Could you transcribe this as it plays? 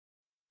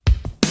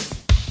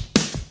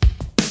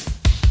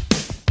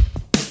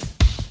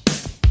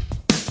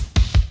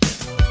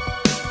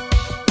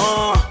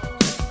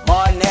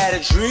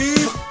a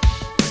dream.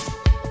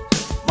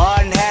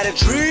 Martin had a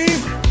dream.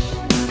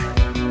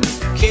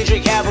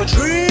 Kendrick have a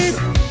dream.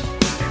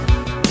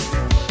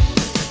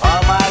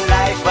 All my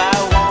life I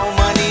want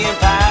money and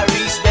power.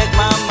 Respect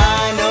my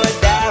mind or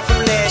die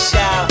from less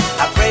child.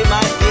 I pray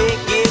my dick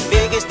get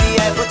big as the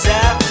Eiffel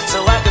Tower,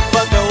 so I can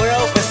fuck the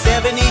world for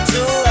 72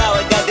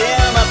 hours.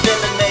 Goddamn, I feel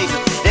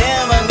amazing.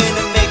 Damn, I'm in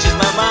the matrix.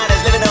 My mind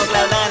is living on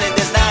cloud nine, and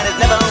this nine is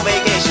never on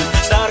vacation.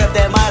 Start up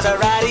that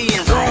Maserati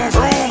and vroom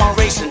vroom, I'm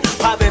racing.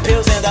 Popping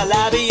pills in the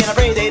lobby, and I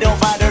pray they don't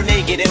find her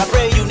naked. And I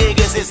pray you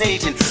niggas is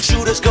hating.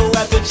 Shooters go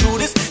after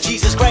Judas.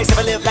 Jesus Christ, if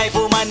I live life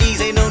on my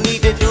knees, ain't no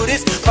need to do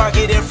this. Park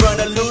it in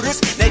front of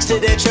looters, next to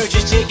their church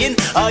is chicken.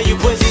 All you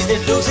pussies is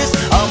losers.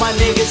 All my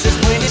niggas is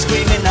winning,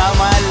 screaming. All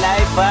my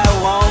life I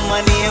want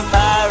money and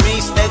power.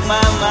 Respect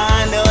my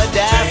mind or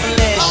die from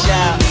less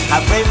child. I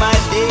pray my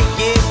dick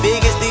get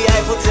big as the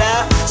Eiffel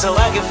Tower, so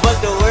I can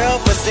fuck the world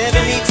for 72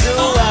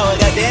 hours.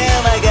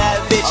 Goddamn, I got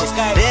bitches.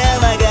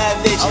 Damn, I got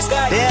bitches.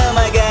 Damn,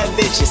 I got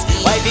bitches.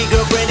 Wifey,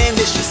 girlfriend, and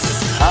mistress.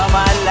 All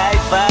my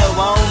life I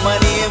want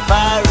money and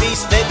power.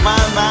 Respect my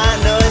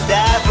mind or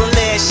die from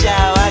less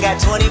child. I got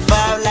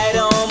 25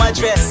 lighter on my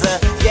dresser.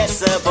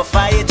 Yes sir, put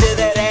fire to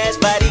that ass,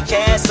 body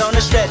cast on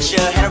the stretcher.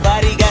 And her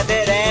body got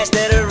that ass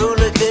that a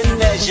ruler couldn't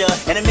measure.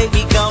 And it make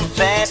me come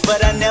fast,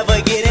 but I never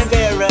get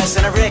embarrassed.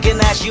 And I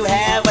recognize you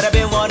have what I've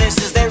been wanting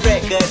since that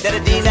record that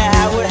Adina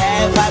Howard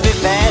had. Popping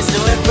fast to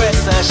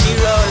impress her. She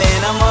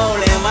rolling, I'm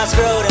holding my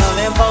scrotum,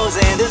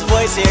 imposing. This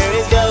voice here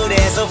is golden,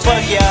 so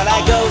fuck y'all,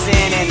 I goes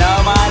in. And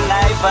all my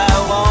life I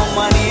want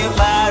money and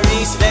power.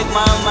 Respect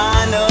my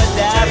mind or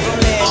die from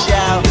less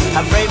child.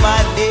 I pray my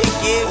dick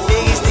get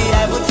big as the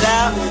Eiffel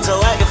Tower, so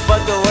I can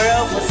fuck the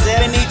world for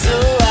 72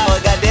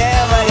 hours.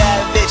 Goddamn, I got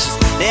bitches.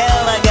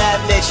 Damn, I got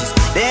bitches.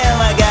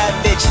 Damn, I got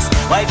bitches.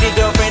 Wifey,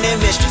 girlfriend,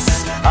 and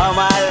mistress. All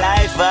my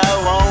life I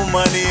want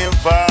money and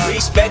power.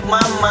 Respect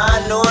my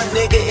mind or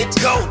nigga, it's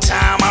go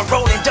time. I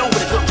roll and dough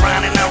with a good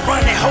grind, and I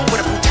run and hoe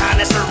with a bouton.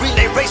 That's a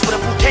relay race with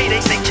a bouquet.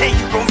 They say, K,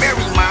 you gon'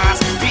 marry mine.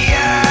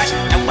 Biatch,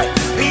 no way,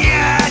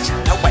 biatch,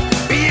 no way,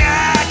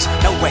 biatch,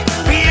 no way,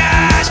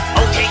 biatch.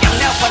 Okay, I'm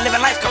never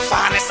living life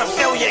confined. It's a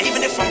failure,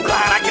 even if I'm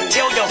blind. I can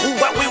tell you who,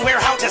 what, when, where,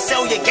 how to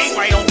sell your game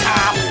right on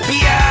time.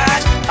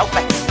 Biatch,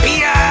 okay,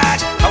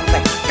 biatch,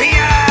 okay,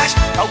 biatch,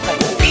 okay,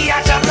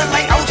 biatch. I look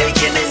like OJ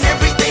killing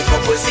everything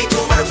from pussy to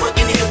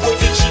motherfucking hit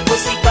with cheap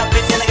pussy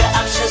popping. And I got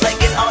options like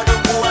an auto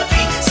UIP.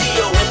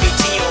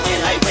 C-O-M-B-T-O-N.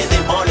 I win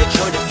them all at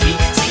Jordan feet.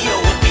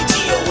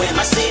 C-O-M-B-T-O-N.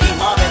 My city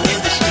mobbing in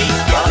the street.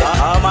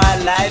 All my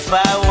life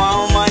I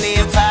want money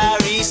and power.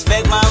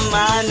 Respect my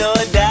mind or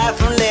die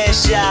from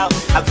less child.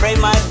 I pray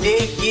my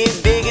dick get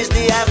big as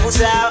the Eiffel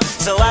Tower,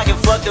 so I can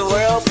fuck the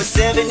world for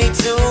 72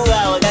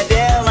 hours.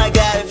 Goddamn, I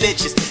got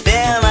bitches.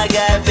 Damn, I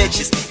got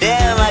bitches.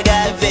 Damn, I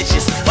got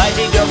bitches.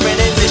 Wifey, girlfriend,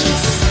 and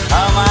mistress.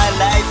 All my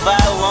life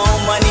I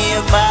want money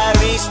and power.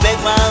 Respect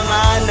my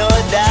mind or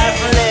die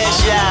from less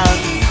child.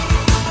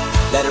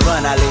 Let it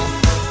run, Ali.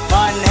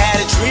 Martin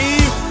had a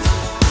dream.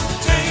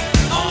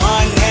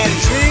 Martin had a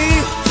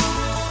dream.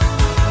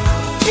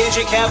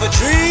 Kendrick have a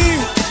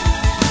dream.